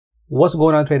What's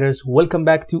going on, traders? Welcome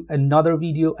back to another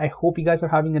video. I hope you guys are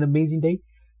having an amazing day.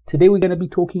 Today we're going to be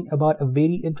talking about a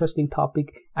very interesting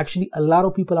topic. Actually, a lot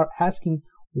of people are asking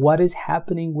what is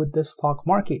happening with the stock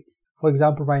market. For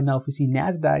example, right now, if we see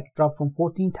Nasdaq drop from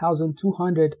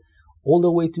 14,200 all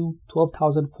the way to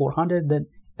 12,400, then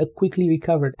it quickly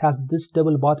recovered. It has this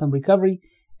double bottom recovery,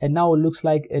 and now it looks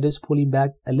like it is pulling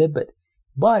back a little bit.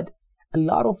 But a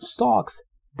lot of stocks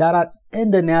that are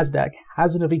in the Nasdaq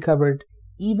hasn't recovered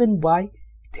even by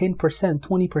 10%,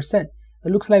 20%.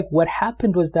 It looks like what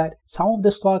happened was that some of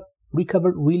the stock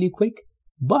recovered really quick,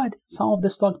 but some of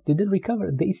the stock didn't recover.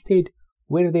 They stayed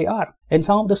where they are. And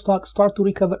some of the stocks start to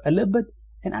recover a little bit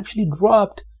and actually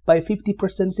dropped by 50%,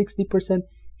 60%,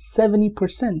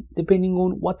 70%, depending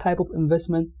on what type of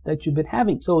investment that you've been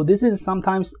having. So this is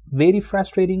sometimes very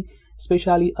frustrating,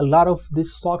 especially a lot of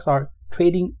these stocks are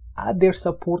trading at their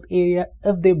support area.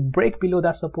 If they break below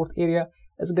that support area,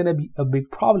 it's going to be a big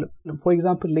problem. For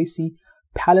example, let's see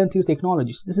Palantir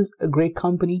Technologies. This is a great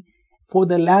company. For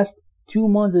the last 2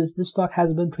 months, this stock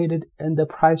has been traded in the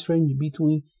price range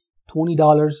between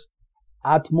 $20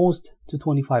 at most to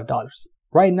 $25.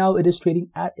 Right now, it is trading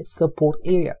at its support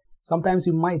area. Sometimes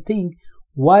you might think,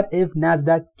 what if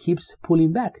Nasdaq keeps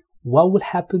pulling back? What will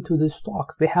happen to these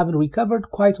stocks? They haven't recovered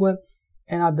quite well,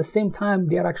 and at the same time,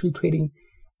 they are actually trading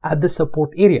at the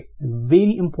support area. A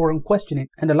very important question,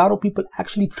 and a lot of people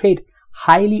actually trade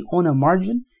highly on a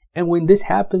margin, and when this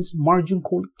happens, margin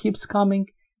call keeps coming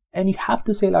and you have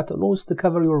to sell at a loss to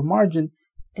cover your margin,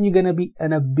 and you're gonna be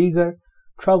in a bigger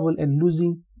trouble and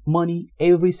losing money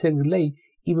every single day.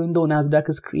 Even though Nasdaq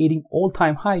is creating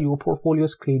all-time high, your portfolio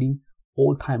is creating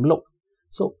all-time low.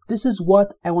 So this is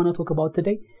what I want to talk about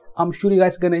today. I'm sure you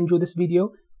guys are gonna enjoy this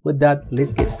video. With that,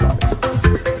 let's get started.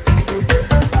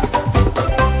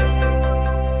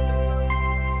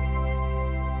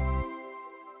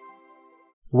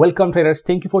 Welcome, traders.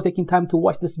 Thank you for taking time to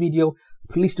watch this video.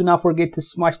 Please do not forget to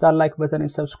smash that like button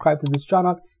and subscribe to this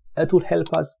channel. It will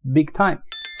help us big time.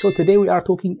 So today we are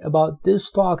talking about these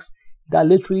stocks that are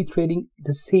literally trading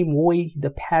the same way the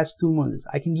past 2 months.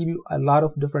 I can give you a lot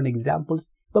of different examples.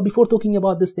 But before talking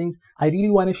about these things, I really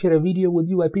want to share a video with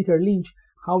you by Peter Lynch.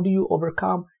 How do you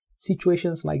overcome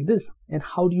situations like this? And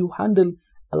how do you handle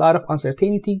a lot of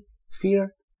uncertainty,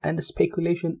 fear, and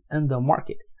speculation in the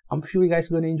market? I'm sure you guys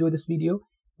are going to enjoy this video.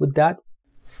 With that,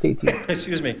 stay tuned.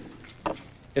 Excuse me.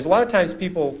 There's a lot of times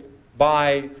people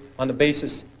buy on the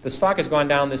basis the stock has gone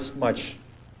down this much.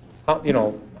 How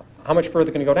much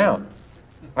further can it go down?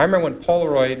 I remember when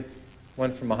Polaroid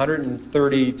went from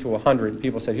 130 to 100.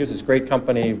 People said, "Here's this great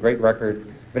company, great record.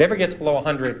 If it ever gets below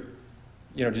 100,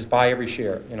 just buy every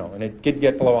share." And it did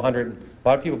get below 100. A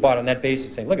lot of people bought on that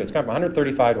basis, saying, "Look, it's gone from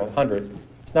 135 to 100.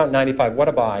 It's now 95. What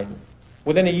a buy!"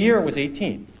 Within a year, it was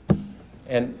 18.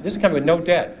 And this is a company with no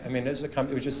debt. I mean, this is a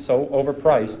company, it was just so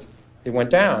overpriced, it went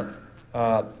down.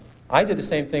 I did the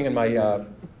same thing in my, I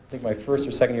think my first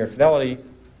or second year of Fidelity.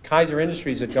 Kaiser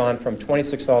Industries had gone from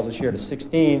 $26 a share to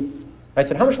 16. I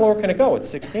said, how much lower can it go? It's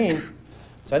 16.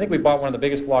 So I think we bought one of the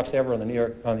biggest blocks ever on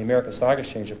the American Stock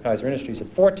Exchange of Kaiser Industries at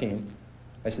 14.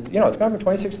 I said, it's gone from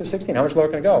 26 to 16. How much lower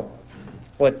can it go?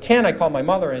 Well, at 10, I called my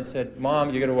mother and said,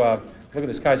 Mom, you got to look at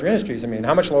this Kaiser Industries. I mean,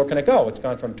 how much lower can it go? It's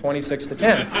gone from 26 to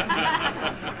 10.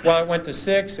 Well, it went to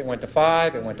 6, it went to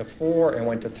 5, it went to 4, it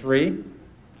went to 3.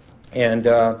 And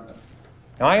now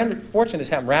unfortunately, this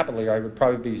happened rapidly, or I would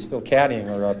probably be still caddying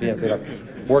or be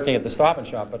working at the Stop and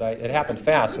Shop, but it happened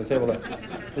fast. So I was able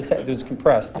to, it was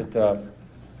compressed.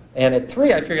 And at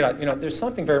 3, I figured out, there's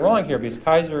something very wrong here, because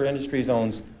Kaiser Industries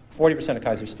owns 40% of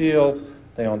Kaiser Steel,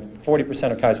 they own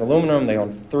 40% of Kaiser Aluminum, they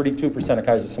own 32% of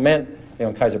Kaiser Cement, they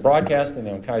own Kaiser Broadcasting, they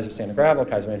own Kaiser Sand & Gravel,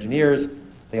 Kaiser Engineers,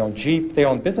 they own Jeep, they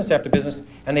own business after business,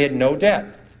 and they had no debt.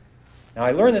 Now,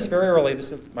 I learned this very early.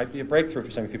 This might be a breakthrough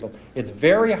for some people. It's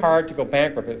very hard to go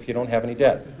bankrupt if you don't have any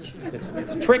debt.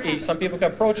 It's tricky. Some people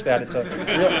can approach that. It's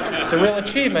a real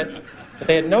achievement. But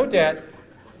they had no debt,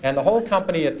 and the whole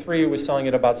company at 3 was selling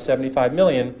at about $75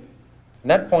 million. At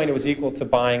that point, it was equal to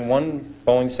buying one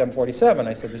Boeing 747.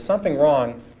 I said, there's something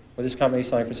wrong with this company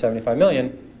selling for $75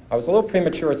 million. I was a little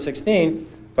premature at 16,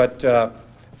 but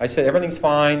I said, everything's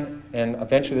fine, and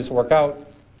eventually this will work out.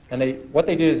 And what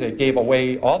they did is they gave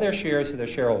away all their shares to their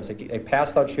shareholders. They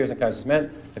passed out shares in Kaiser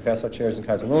Cement, they passed out shares in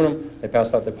Kaiser Aluminum, they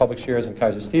passed out their public shares in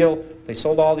Kaiser Steel, they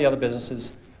sold all the other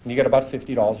businesses, and you get about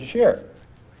 $50 a share.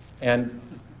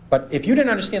 But if you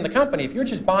didn't understand the company, if you're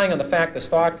just buying on the fact the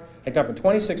stock had gone from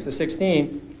 26 to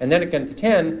 16, and then it went to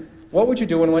 10, what would you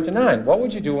do when it went to 9? What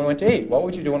would you do when it went to 8? What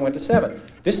would you do when it went to 7?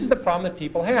 This is the problem that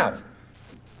people have,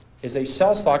 is they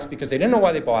sell stocks because they didn't know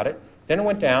why they bought it, then it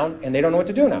went down, and they don't know what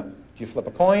to do now. Do you flip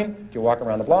a coin? Do you walk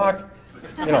around the block?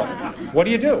 What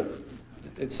do you do?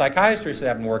 Psychiatrists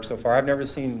haven't worked so far. I've never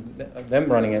seen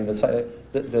them running in.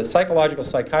 The psychological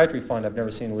psychiatry fund I've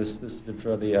never seen listed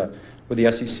for with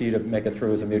the SEC to make it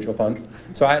through as a mutual fund.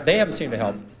 So they haven't seemed to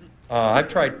help. I've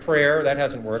tried prayer. That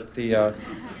hasn't worked.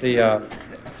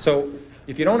 So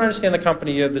if you don't understand the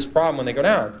company, you have this problem when they go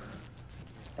down.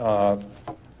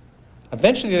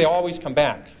 Eventually, they always come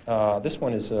back. This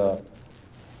one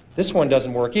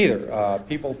doesn't work either.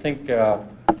 People think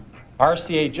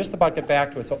RCA just about got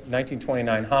back to its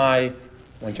 1929 high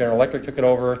when General Electric took it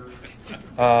over.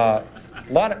 A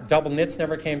lot of double knits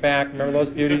never came back. Remember those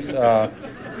beauties?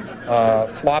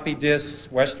 Floppy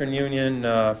disks, Western Union.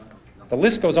 The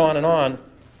list goes on and on.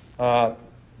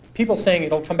 People saying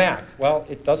it'll come back. Well,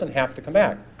 it doesn't have to come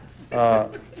back.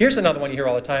 Here's another one you hear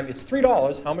all the time. It's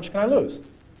 $3. How much can I lose?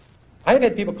 I've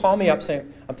had people call me up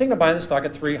saying, I'm thinking of buying this stock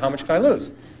at $3. How much can I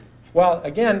lose? Well,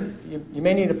 again, you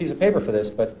may need a piece of paper for this,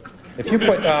 but if you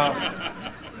put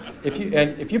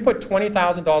if you put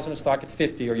 $20,000 in a stock at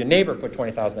 50, or your neighbor put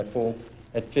 $20,000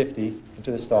 at 50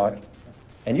 into the stock,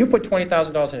 and you put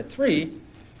 $20,000 in at 3,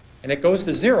 and it goes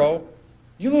to 0,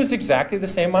 you lose exactly the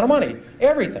same amount of money,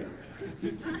 everything.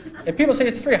 And people say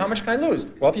it's 3. How much can I lose?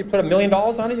 Well, if you put $1 million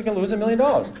on it, you can lose $1 million.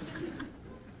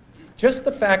 Just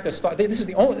the fact that stock,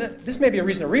 this may be a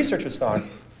reason to research a stock.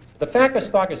 The fact that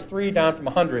stock is 3 down from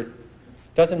 100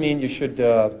 doesn't mean you should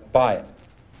buy it.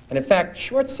 And in fact,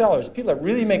 short sellers, people that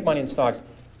really make money in stocks,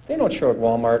 they don't short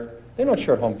Walmart, they don't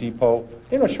short Home Depot,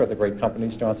 they don't short the great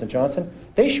companies, Johnson & Johnson.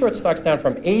 They short stocks down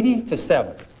from 80 to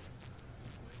 7.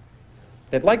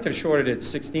 They'd like to short it at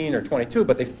 16 or 22,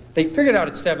 but they figured out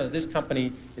at 7 that this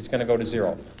company is going to go to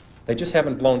 0. They just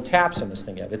haven't blown taps on this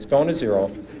thing yet. It's going to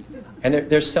 0. And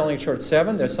they're selling it short at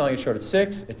 7, they're selling it short at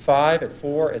 6, at 5, at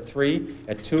 4, at 3,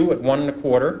 at 2, at 1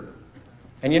 1/4.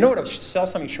 And you know to sell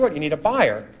something short, you need a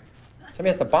buyer. Somebody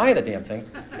has to buy the damn thing.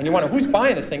 And you wonder, who's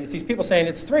buying this thing? It's these people saying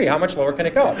it's 3. How much lower can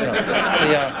it go?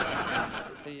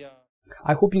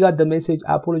 I hope you got the message.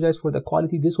 I apologize for the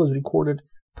quality. This was recorded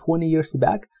 20 years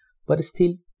back, but it's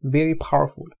still very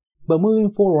powerful. But moving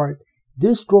forward,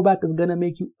 this drawback is going to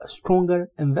make you a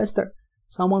stronger investor,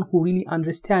 someone who really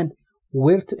understands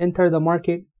where to enter the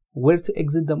market, where to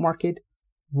exit the market,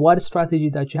 what strategy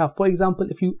that you have. For example,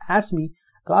 if you ask me,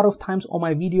 a lot of times on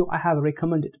my video, I have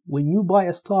recommended when you buy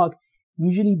a stock,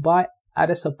 usually buy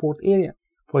at a support area.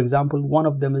 For example, one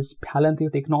of them is Palantir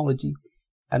Technology.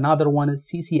 Another one is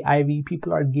CCIV.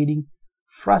 People are getting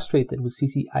frustrated with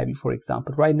CCIV, for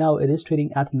example. Right now, it is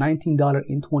trading at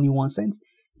 $19.21.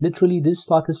 Literally, this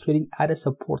stock is trading at a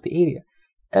support area.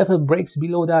 If it breaks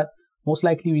below that, most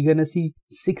likely we're going to see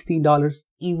 $16,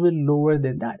 even lower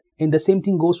than that. And the same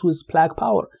thing goes with Plug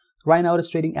Power. Right now, it's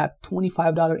trading at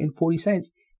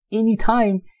 $25.40.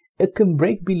 Anytime it can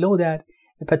break below that,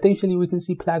 and potentially we can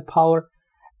see Plug Power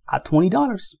at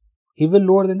 $20, even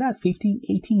lower than that, $15,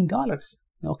 $18.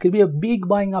 Now, it could be a big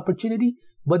buying opportunity,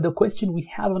 but the question we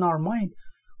have in our mind,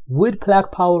 would Plug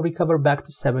Power recover back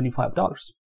to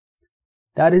 $75?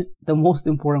 That is the most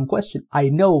important question. I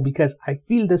know because I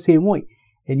feel the same way.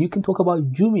 And you can talk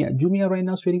about Jumia. Jumia right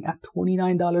now is trading at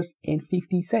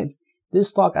 $29.50. This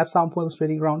stock at some point was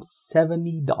trading around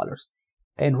 $70.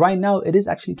 And right now it is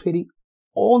actually trading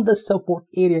on the support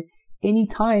area.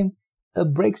 Anytime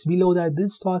it breaks below that,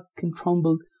 this stock can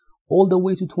crumble all the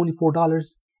way to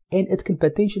 $24, and it can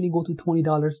potentially go to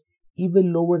 $20,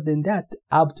 even lower than that,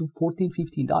 up to $14,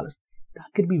 $15.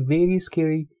 That could be very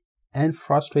scary and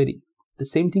frustrating. The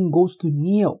same thing goes to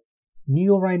NIO.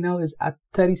 NIO right now is at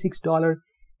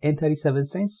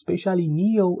 $36.37. Especially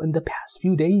NIO in the past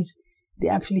few days, they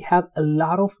actually have a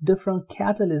lot of different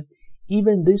catalysts.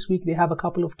 Even this week, they have a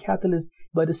couple of catalysts,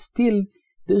 but still,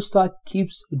 this stock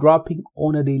keeps dropping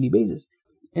on a daily basis.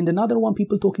 And another one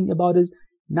people talking about is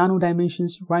Nano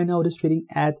Dimensions. Right now, it is trading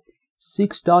at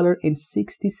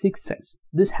 $6.66.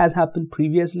 This has happened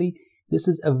previously. This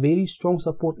is a very strong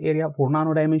support area for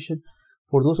Nano Dimension.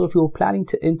 For those of you who are planning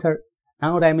to enter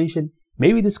Nano Dimension,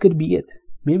 maybe this could be it.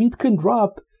 Maybe it can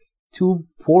drop to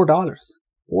 $4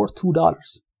 or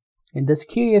 $2. And the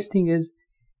scariest thing is,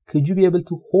 could you be able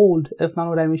to hold if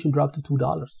Nano Dimension dropped to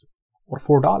 $2 or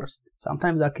 $4?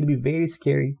 Sometimes that could be very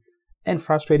scary and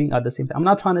frustrating at the same time. I'm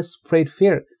not trying to spread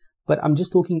fear, but I'm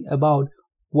just talking about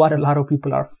what a lot of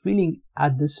people are feeling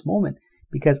at this moment,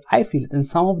 because I feel it in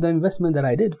some of the investment that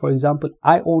I did. For example,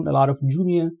 I own a lot of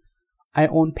Jumia, I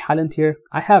own Palantir,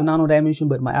 I have Nano Dimension,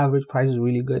 but my average price is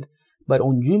really good. But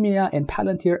on Jumia and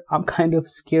Palantir, I'm kind of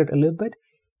scared a little bit,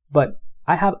 but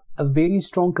I have a very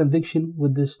strong conviction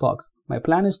with these stocks. My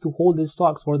plan is to hold these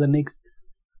stocks for the next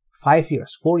 5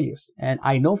 years, 4 years. And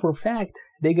I know for a fact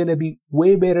they're going to be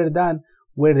way better than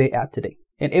where they are today.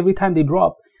 And every time they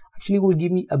drop, actually will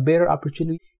give me a better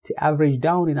opportunity to average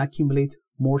down and accumulate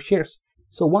more shares.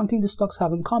 So one thing the stocks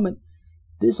have in common,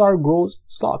 these are growth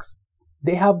stocks.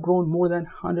 They have grown more than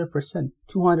 100%,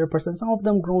 200%. Some of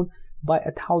them grown by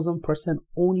 1,000%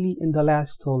 only in the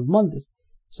last 12 months.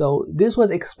 So this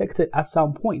was expected at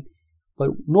some point,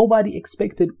 but nobody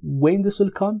expected when this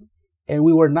will come, and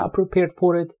we were not prepared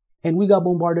for it, and we got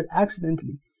bombarded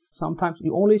accidentally. Sometimes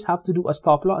you always have to do a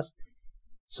stop loss.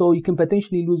 So you can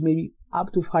potentially lose maybe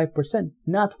up to 5%,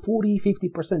 not 40,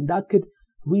 50%. That could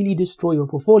really destroy your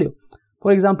portfolio.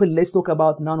 For example, let's talk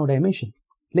about Nano Dimension.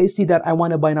 Let's see that I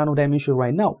want to buy Nano Dimension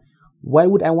right now. Why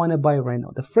would I want to buy it right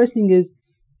now? The first thing is,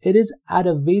 it is at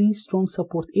a very strong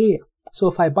support area. So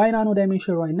if I buy Nano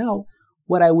Dimension right now,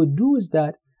 what I would do is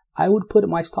that I would put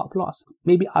my stop loss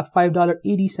maybe at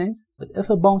 $5.80. But if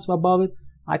it bounces above it,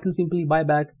 I can simply buy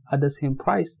back at the same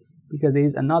price, because there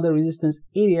is another resistance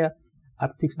area at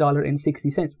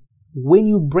 $6.60. When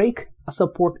you break a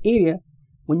support area,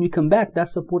 when you come back, that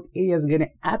support area is going to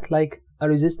act like a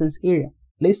resistance area.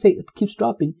 Let's say it keeps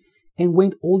dropping and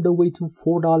went all the way to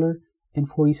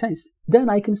 $4.40. Then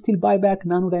I can still buy back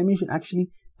Nano Dimension actually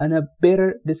at a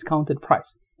better discounted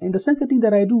price. And the second thing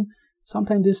that I do,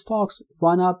 sometimes the stocks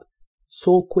run up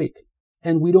so quick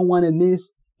and we don't want to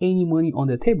miss any money on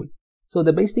the table. So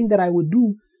the best thing that I would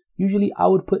do, usually I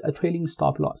would put a trailing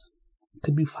stop loss. It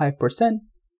could be 5%,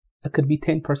 it could be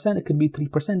 10%, it could be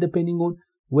 3%, depending on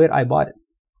where I bought it.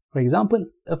 For example,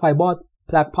 if I bought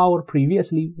Black Power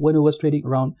previously when it was trading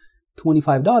around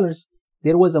 $25,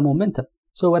 there was a momentum.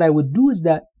 So what I would do is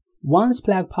that once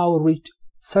Black Power reached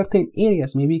certain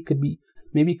areas, maybe it could be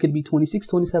 $26,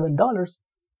 $27,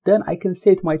 then I can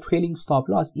set my trailing stop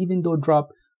loss. Even though it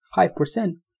dropped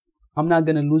 5%, I'm not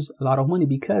going to lose a lot of money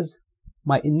because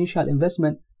my initial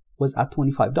investment was at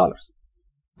 $25.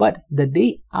 But the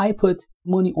day I put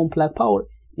money on Black Power,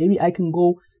 maybe I can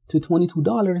go to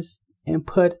 $22 and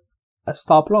put a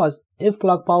stop loss. If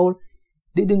Black Power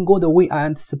didn't go the way I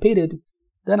anticipated,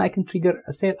 then I can trigger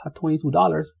a sale at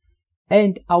 $22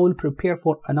 and I will prepare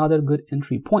for another good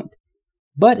entry point.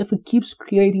 But if it keeps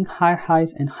creating higher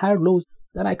highs and higher lows,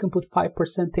 then I can put 5%,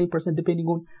 10%, depending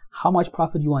on how much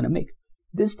profit you want to make.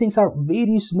 These things are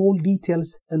very small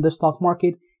details in the stock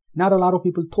market. Not a lot of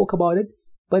people talk about it,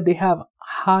 but they have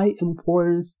high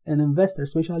importance in investors,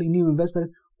 especially new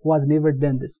investors who has never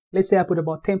done this. Let's say I put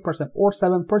about 10% or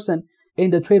 7%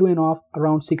 and the trade went off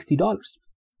around $60.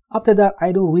 After that,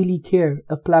 I don't really care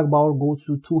if Black Power goes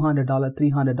to $200,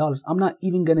 $300. I'm not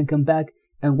even going to come back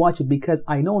and watch it because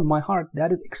I know in my heart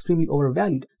that is extremely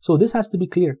overvalued. So this has to be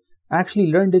clear. I actually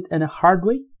learned it in a hard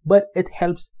way, but it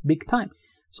helps big time.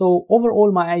 So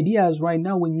overall, my idea is right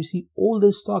now, when you see all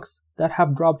the stocks that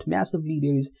have dropped massively,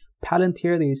 there is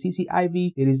Palantir, there is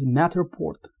CCIV, there is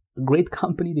Matterport, a great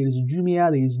company, there is Jumia,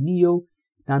 there is Neo,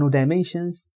 Nano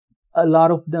Dimensions, a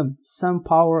lot of them,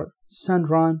 SunPower,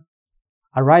 Sunrun,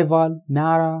 Arrival,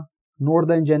 Mara,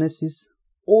 Northern Genesis,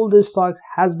 all the stocks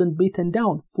has been beaten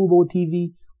down. Fubo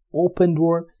TV, Open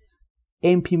Door,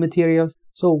 MP Materials.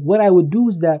 So what I would do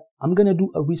is that I'm going to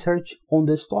do a research on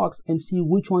the stocks and see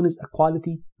which one is a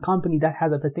quality company that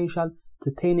has a potential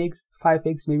to 10x,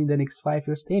 5x, maybe in the next 5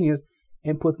 years, 10 years,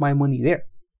 and put my money there.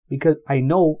 Because I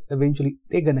know eventually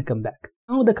they're going to come back.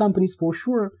 Now the companies for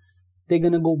sure, they're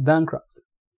going to go bankrupt.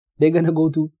 They're going to go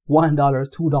to $1,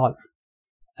 $2.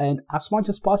 And as much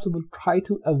as possible, try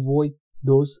to avoid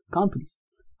those companies.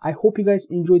 I hope you guys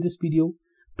enjoyed this video.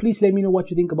 Please let me know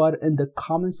what you think about it in the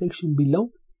comment section below.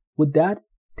 With that,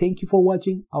 thank you for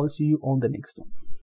watching. I will see you on the next one.